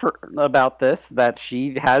right about this, that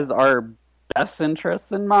she has our best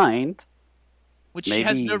interests in mind, Which she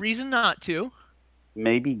has no maybe- reason not to.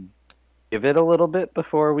 maybe give it a little bit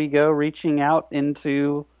before we go reaching out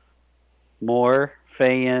into more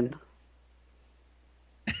Feyan.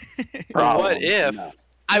 What if? No.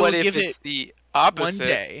 I what will if give it's it the one opposite?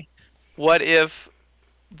 day. What if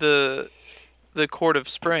the court of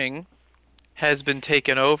spring has been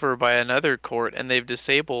taken over by another court and they've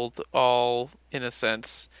disabled all, in a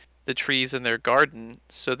sense, the trees in their garden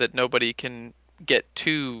so that nobody can get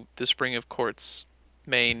to the Spring of Court's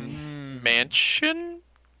main mansion?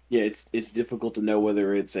 Yeah, it's difficult to know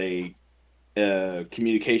whether it's a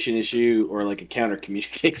communication issue or like a counter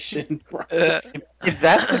communication. If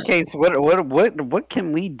that's the case, what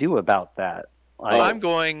can we do about that? Like, I'm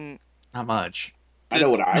going. not much. I know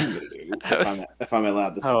what I'm gonna do if I'm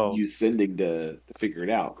allowed to Oh. use sending to figure it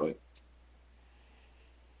out, but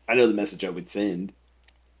I know the message I would send.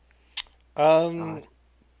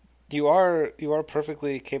 You are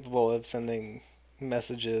perfectly capable of sending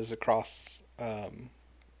messages across.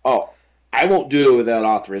 Oh, I won't do it without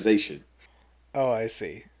authorization. Oh, I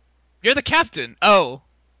see. You're the captain. Oh,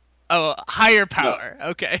 higher power.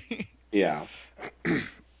 Okay. Yeah.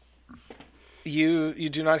 You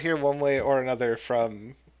do not hear one way or another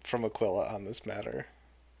from Aquila on this matter.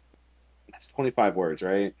 That's 25 words,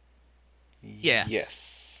 right? Yes.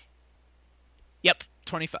 Yes. Yep,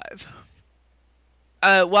 25.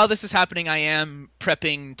 While this is happening, I am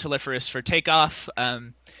prepping Telephorus for takeoff.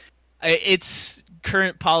 Its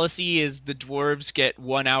current policy is the dwarves get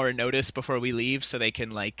 1 hour notice before we leave, so they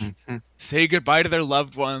can say goodbye to their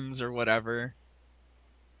loved ones or whatever.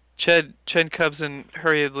 Chen comes in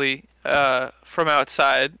hurriedly from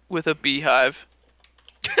outside with a beehive.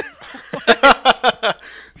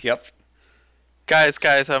 Yep. Guys,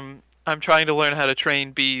 I'm trying to learn how to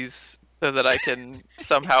train bees so that I can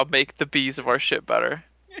somehow make the bees of our ship better.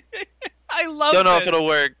 I love Don't know it. if it'll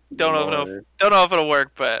work. Don't know Lord. if it'll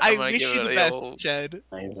work, but I'm I gonna wish give you it the the best, old. Jed.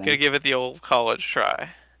 Amazing. Gonna give it the old college try.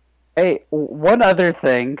 Hey, one other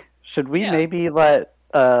thing. Should we Yeah. maybe let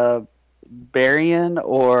Barian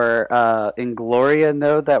or Ingloria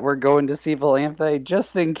know that we're going to see Valanthe,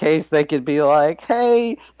 just in case they could be like,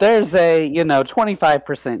 hey, there's a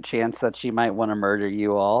 25% chance that she might want to murder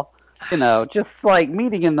you all. Just like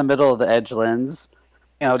meeting in the middle of the Edgelands.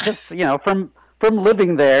 From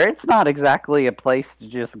living there, it's not exactly a place to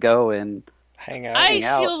just go and Hang out. I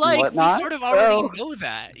out feel and like we whatnot, sort of already so- know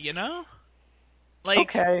that, Like,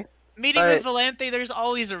 okay. meeting but- with Valanthe, there's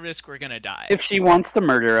always a risk we're gonna die. If she wants to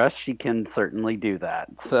murder us, she can certainly do that.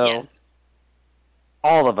 So Yes.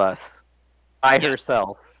 all of us, by Yeah.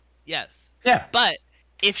 herself. Yes. Yeah. But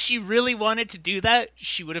if she really wanted to do that,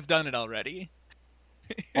 she would have done it already.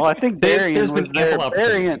 Well, I think There's Barian been was there. ample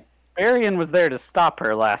opportunity. Barian was there to stop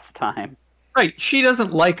her last time. Right, she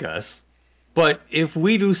doesn't like us, but if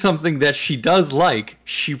we do something that she does like,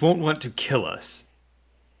 she won't want to kill us.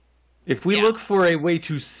 If we look for a way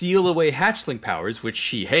to seal away hatchling powers, which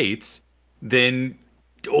she hates, then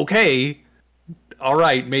okay,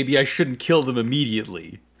 alright, maybe I shouldn't kill them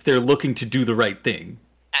immediately if they're looking to do the right thing.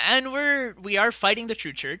 And we are fighting the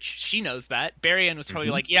True Church. She knows that. Barian was probably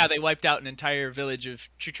like, yeah, they wiped out an entire village of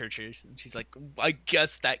True Churchers. And she's like, I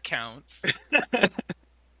guess that counts.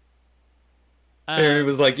 Barian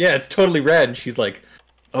was like, yeah, it's totally rad. And she's like,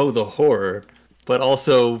 oh, the horror. But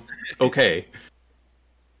also, okay.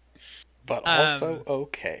 But also,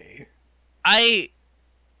 okay. I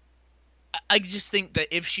just think that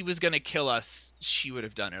if she was going to kill us, she would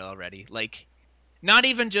have done it already. Like, not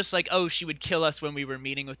even just like, oh, she would kill us when we were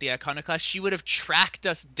meeting with the Iconoclast. She would have tracked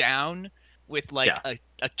us down with, like,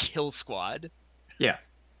 a kill squad. Yeah.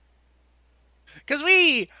 Because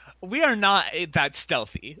we are not that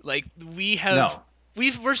stealthy. Like, we're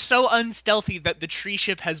so unstealthy that the tree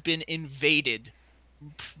ship has been invaded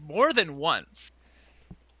more than once.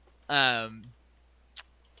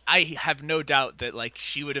 I have no doubt that, like,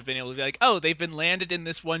 she would have been able to be like, oh, they've been landed in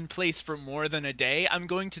this one place for more than a day. I'm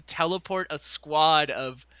going to teleport a squad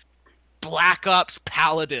of Black Ops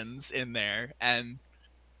paladins in there and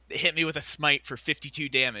hit me with a smite for 52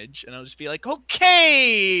 damage. And I'll just be like,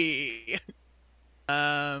 okay!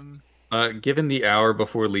 Given the hour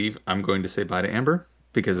before leave, I'm going to say bye to Amber,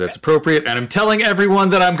 because that's appropriate, and I'm telling everyone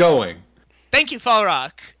that I'm going. Thank you, Fall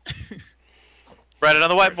Rock. Write it on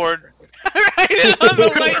the whiteboard. Write it on the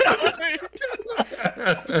whiteboard.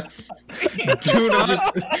 Do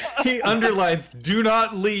not. He underlines, do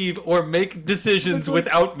not leave or make decisions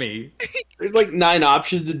without me. There's like 9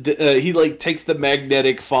 options. He like takes the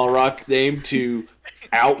magnetic Fall Rock name to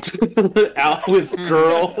out with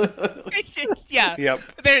girl. Yeah. Yep.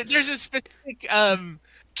 There's a specific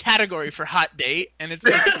category for hot date, and it's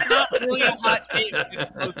like, it's not really a hot date, but it's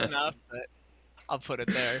close enough. But I'll put it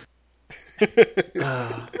there.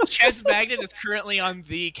 Chad's magnet is currently on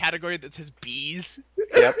the category that says bees.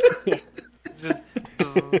 Yep.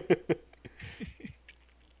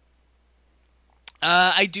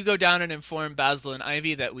 I do go down and inform Basil and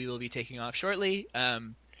Ivy that we will be taking off shortly.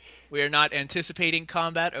 We are not anticipating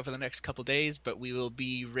combat over the next couple days, but we will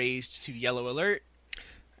be raised to yellow alert.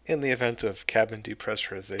 In the event of cabin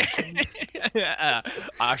depressurization.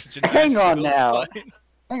 Oxygen. Hang on now.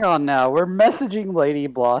 Hang on now. We're messaging Lady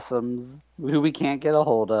Blossoms, who we can't get a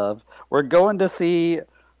hold of. We're going to see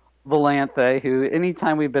Valanthe, who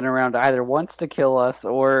anytime we've been around either wants to kill us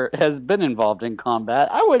or has been involved in combat.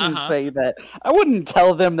 I wouldn't say that. I wouldn't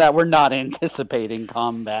tell them that we're not anticipating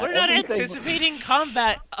combat. We're not anticipating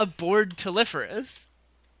combat aboard Telephorus.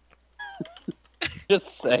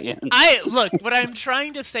 Just saying. Look, what I'm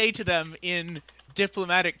trying to say to them in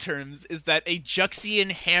diplomatic terms is that a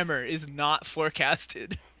Juxian hammer is not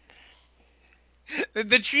forecasted.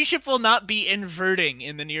 The tree ship will not be inverting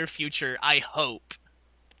in the near future, I hope.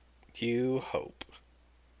 You hope.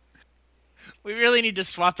 We really need to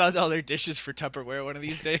swap out all their dishes for Tupperware one of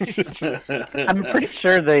these days. I'm pretty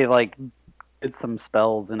sure they like did some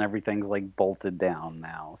spells and everything's like bolted down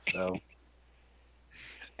now, so.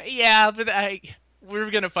 Yeah, but we're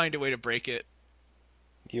gonna find a way to break it.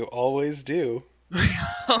 You always do. We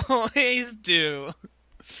always do.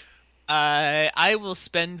 I will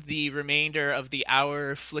spend the remainder of the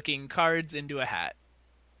hour flicking cards into a hat.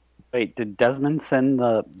 Wait, did Desmond send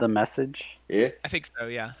the message? Yeah. I think so,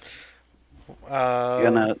 yeah. You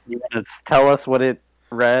gonna tell us what it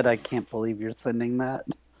read? I can't believe you're sending that.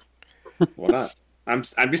 Why not? I'm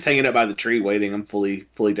just hanging out by the tree waiting. I'm fully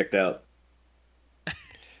decked out.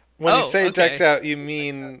 When you say decked out, you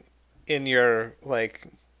mean in your like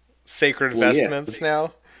sacred vestments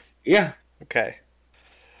now? Yeah. Okay.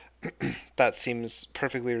 That seems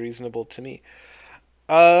perfectly reasonable to me.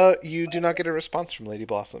 You do not get a response from Lady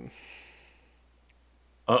Blossom.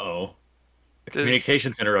 Uh-oh. A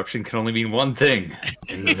communications interruption can only mean one thing.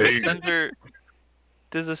 Does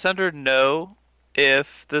the sender know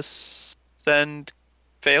if the send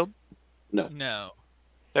failed? No.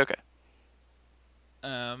 Okay.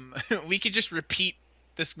 We could just repeat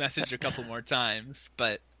this message a couple more times,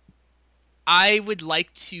 but I would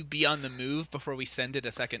like to be on the move before we send it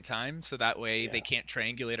a second time, so that way they can't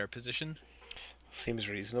triangulate our position. Seems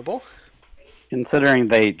reasonable. Considering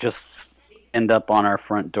they just end up on our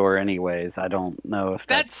front door anyways, I don't know if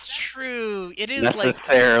that's true. It is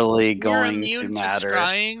necessarily like going we're immune to to matter.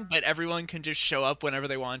 scrying, but everyone can just show up whenever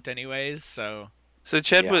they want anyways, so... So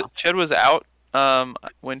Ched was out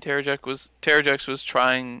when Terrajux was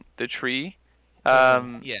trying the tree.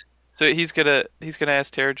 Yeah. So he's gonna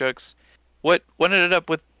ask Terrajux, what ended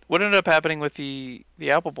up happening with the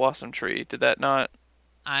apple blossom tree? Did that not?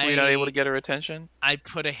 Were you not able to get her attention? I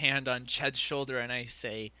put a hand on Ched's shoulder and I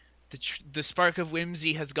say, the spark of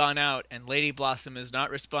whimsy has gone out, and Lady Blossom is not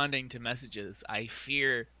responding to messages. I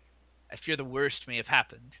fear the worst may have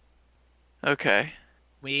happened. Okay.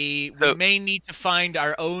 We may need to find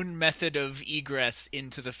our own method of egress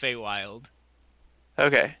into the Feywild.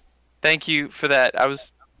 Okay. Thank you for that. I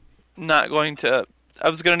was going to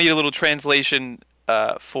need a little translation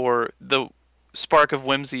for the spark of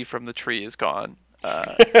whimsy from the tree is gone.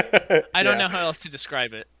 I don't know how else to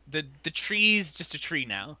describe it. The tree's just a tree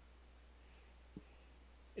now.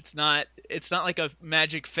 It's not like a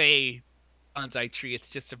magic fey bonsai tree. It's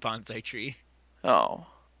just a bonsai tree. Oh.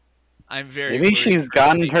 I'm very Maybe she's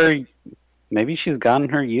gotten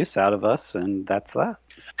her use out of us, and that's that.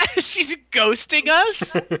 She's ghosting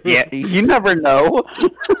us? Yeah, you never know.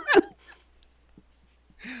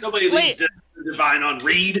 Nobody leaves the divine on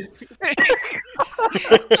read.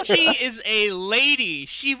 She is a lady.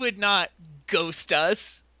 She would not ghost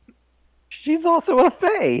us. She's also a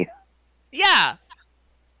fae. Yeah.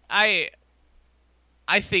 I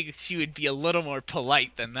think she would be a little more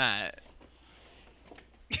polite than that.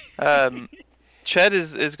 Ched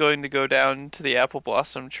is going to go down to the apple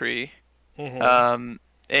blossom tree,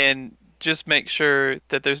 and just make sure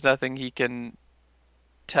that there's nothing he can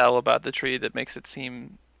tell about the tree that makes it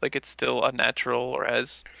seem like it's still unnatural or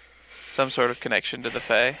has some sort of connection to the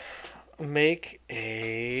Fae. Make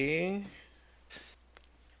a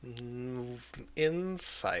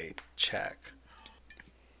insight check.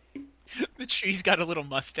 The tree's got a little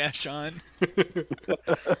mustache on.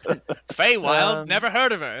 Feywild, never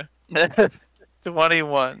heard of her.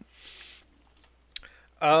 21.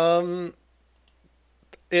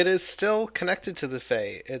 It is still connected to the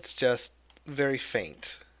Fae. It's just very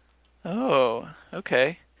faint. Oh,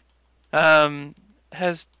 okay. I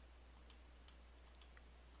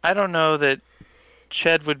don't know that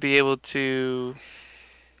Ched would be able to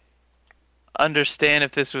understand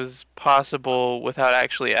if this was possible without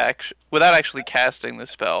actually casting the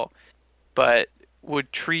spell, but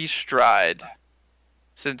would tree stride,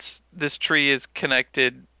 since this tree is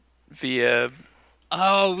connected via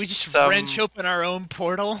we just wrench open our own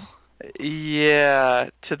portal? Yeah,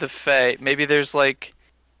 to the Fae. Maybe there's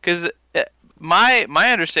because my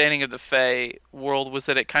understanding of the Fae world was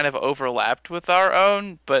that it kind of overlapped with our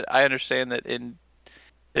own, but I understand that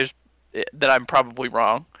that I'm probably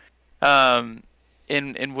wrong.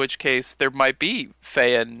 In which case there might be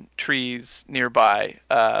Faean trees nearby,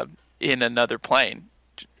 in another plane,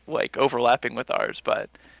 overlapping with ours, but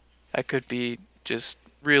I could be just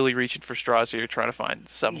really reaching for straws here, trying to find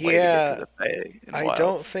some way to get to the Fae. I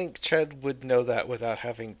don't think Ched would know that without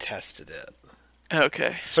having tested it.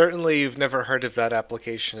 Okay. Certainly you've never heard of that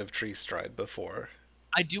application of tree stride before.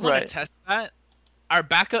 I do want to test that. Our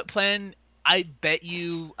backup plan, I bet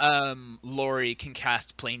you Lori can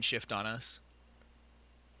cast plane shift on us.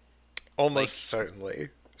 Almost certainly.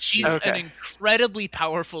 She's an incredibly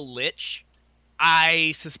powerful lich.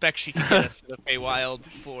 I suspect she can get us to the Feywild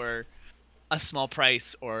for a small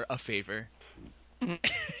price or a favor.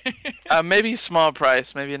 Maybe small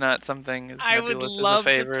price, maybe not something as I would love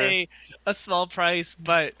to pay a small price,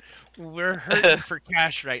 but we're hurting for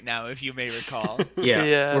cash right now, if you may recall.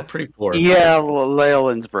 Yeah, we're pretty poor. Yeah, well,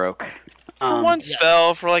 Leyland's broke. For one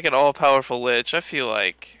spell, for an all-powerful lich, I feel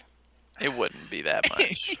like it wouldn't be that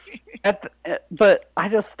much. But I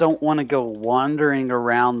just don't want to go wandering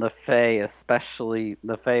around the Fae, especially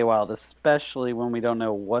the Feywild, especially when we don't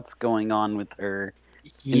know what's going on with her.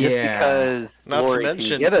 Yeah. Just because not Lori to mention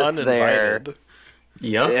can get us uninvited. there.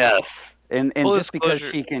 Yep. Yes. And just because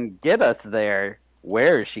she can get us there,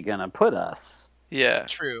 where is she going to put us? Yeah.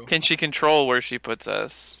 True. Can she control where she puts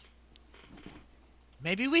us?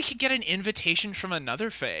 Maybe we could get an invitation from another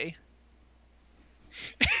Fae.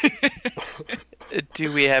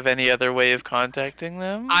 Do we have any other way of contacting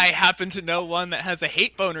them? I happen to know one that has a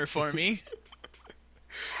hate boner for me.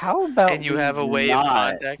 How about and you have a way of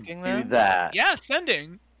contacting them? Do that. Yeah,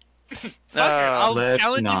 sending. Fuck her. I'll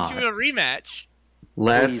challenge him to a rematch.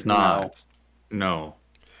 Let's not. No.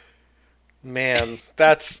 Man,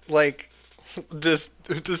 that's does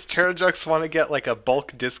Terrajux want to get a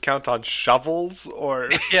bulk discount on shovels, or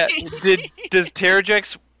yeah? Does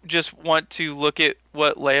Terrajux just want to look at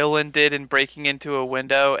what Leyland did in breaking into a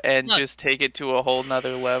window and just take it to a whole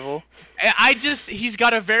nother level? He's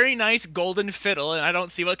got a very nice golden fiddle, and I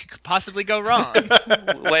don't see what could possibly go wrong.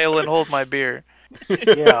 Leyland, hold my beer.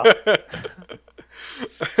 Yeah.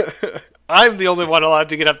 I'm the only one allowed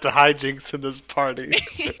to get up to hijinks in this party.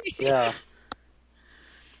 Yeah.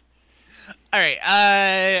 All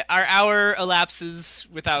right. Our hour elapses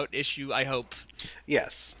without issue, I hope.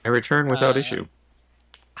 Yes. I return without issue.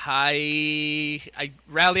 I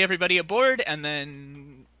rally everybody aboard, and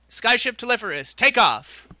then Skyship Telephorus, take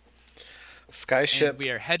off. Skyship And we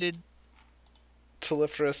are headed.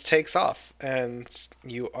 Telephorus takes off, and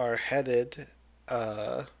you are headed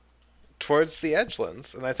towards the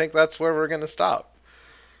Edgelands, and I think that's where we're going to stop.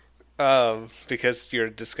 Because your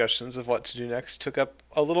discussions of what to do next took up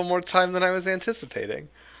a little more time than I was anticipating.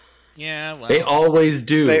 Yeah, well. They always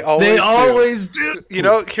do. They always do. You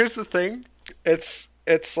know, here's the thing. It's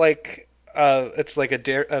like a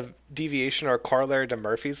deviation or corollary to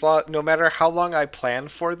Murphy's Law. No matter how long I plan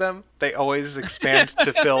for them, they always expand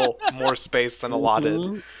to fill more space than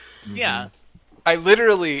allotted. Yeah. I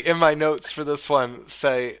literally, in my notes for this one,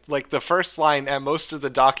 say, like, the first line and most of the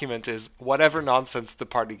document is whatever nonsense the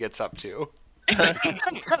party gets up to.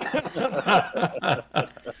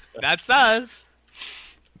 That's us.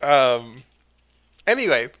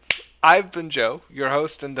 Anyway, I've been Joe, your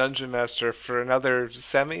host and dungeon master for another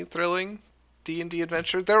semi-thrilling D&D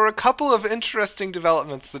adventure. There were a couple of interesting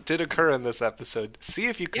developments that did occur in this episode. See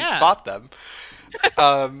if you can spot them.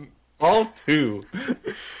 All two.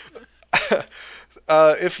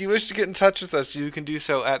 If you wish to get in touch with us, you can do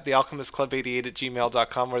so at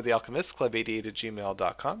thealchemistclub88@gmail.com or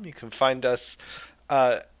thealchemistclub88@gmail.com. You can find us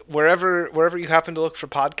wherever you happen to look for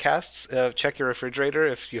podcasts. Check your refrigerator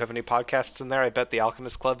if you have any podcasts in there. I bet the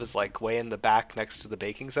Alchemist Club is like way in the back next to the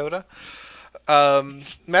baking soda.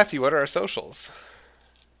 Matthew, what are our socials?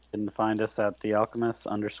 You can find us at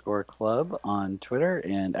thealchemist_club on Twitter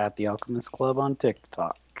and at thealchemistclub on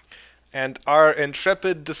TikTok. And our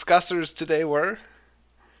intrepid discussers today were...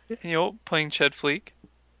 Playing Ched Fleek.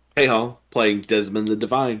 Hey ho, playing Desmond the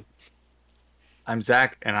Divine. I'm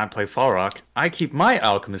Zach, and I play Falrock. I keep my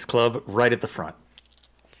Alchemist Club right at the front.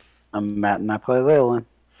 I'm Matt, and I play Leyland.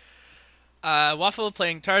 Waffle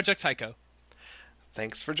playing Tarajak Tycho.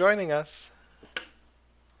 Thanks for joining us.